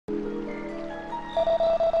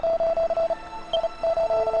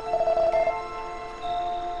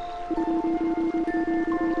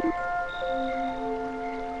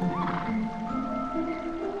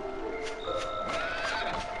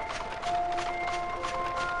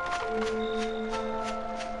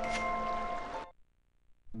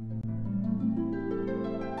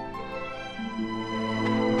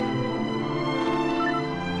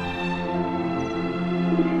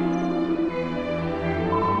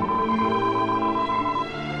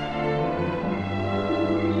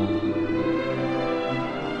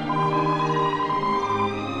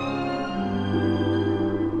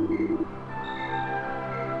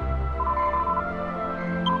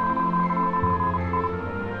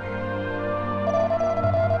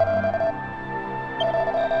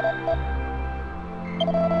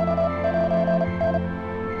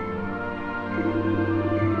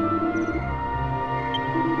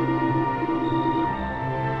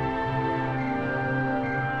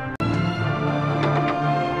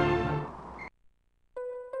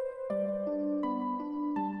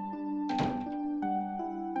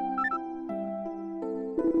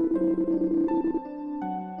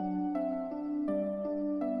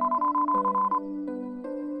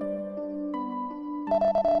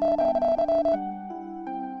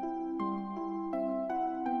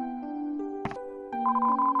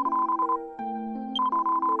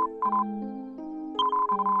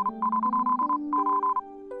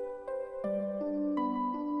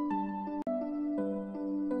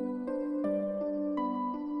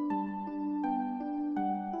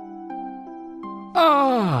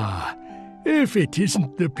Ah, if it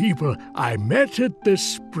isn't the people I met at the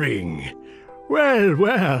spring. Well,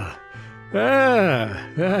 well.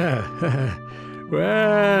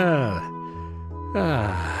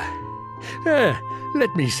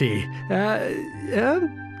 Let me see.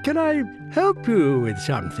 Can I help you with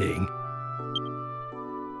something?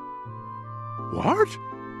 What?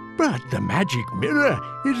 But the magic mirror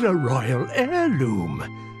is a royal heirloom.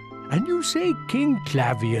 And you say King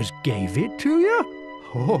Clavius gave it to you?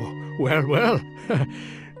 Oh, well, well.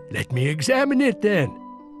 Let me examine it then.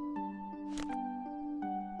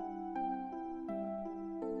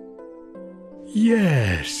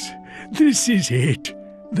 Yes, this is it.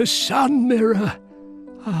 The sun mirror.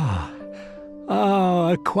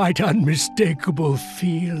 A quite unmistakable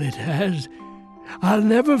feel it has. I'll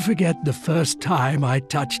never forget the first time I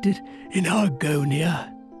touched it in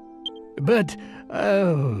Argonia. But,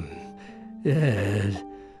 yes,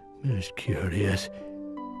 most curious.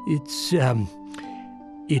 It's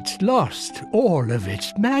lost all of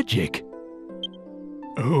its magic.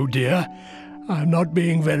 Oh dear, I'm not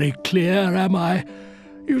being very clear, am I?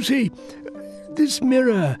 You see, this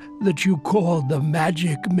mirror that you call the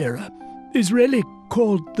magic mirror is really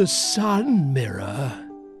called the sun mirror.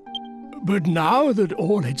 But now that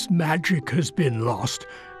all its magic has been lost,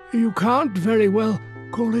 you can't very well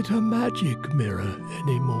call it a magic mirror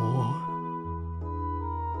anymore.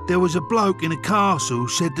 There was a bloke in a castle who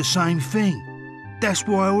said the same thing. That's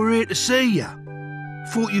why we're here to see you.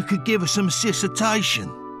 Thought you could give us some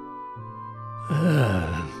dissertation.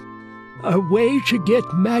 A way to get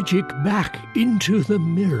magic back into the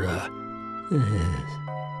mirror.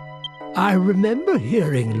 I remember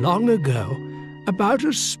hearing long ago about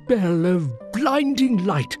a spell of blinding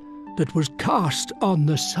light that was cast on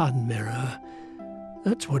the sun mirror.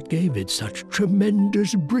 That's what gave it such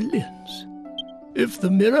tremendous brilliance. If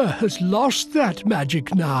the mirror has lost that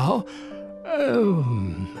magic now,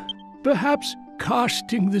 perhaps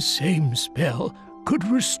casting the same spell could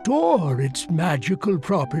restore its magical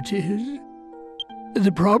properties.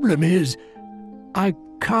 The problem is, I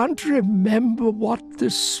can't remember what the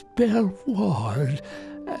spell was.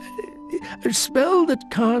 A spell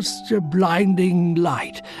that casts a blinding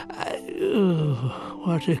light.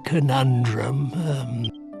 What a conundrum.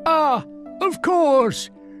 Of course!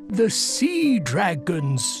 The Sea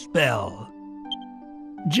Dragon's spell.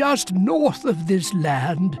 Just north of this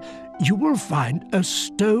land, you will find a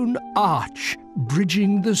stone arch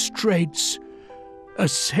bridging the straits. A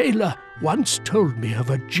sailor once told me of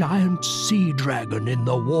a giant sea dragon in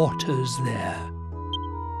the waters there.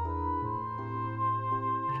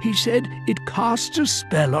 He said it cast a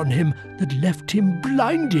spell on him that left him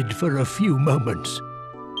blinded for a few moments.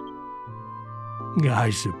 I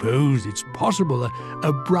suppose it's possible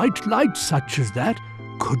a bright light such as that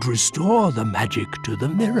could restore the magic to the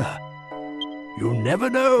mirror. You never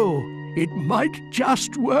know, it might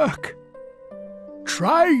just work.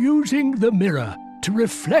 Try using the mirror to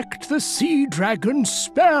reflect the sea dragon's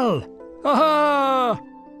spell. Aha!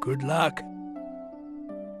 Good luck.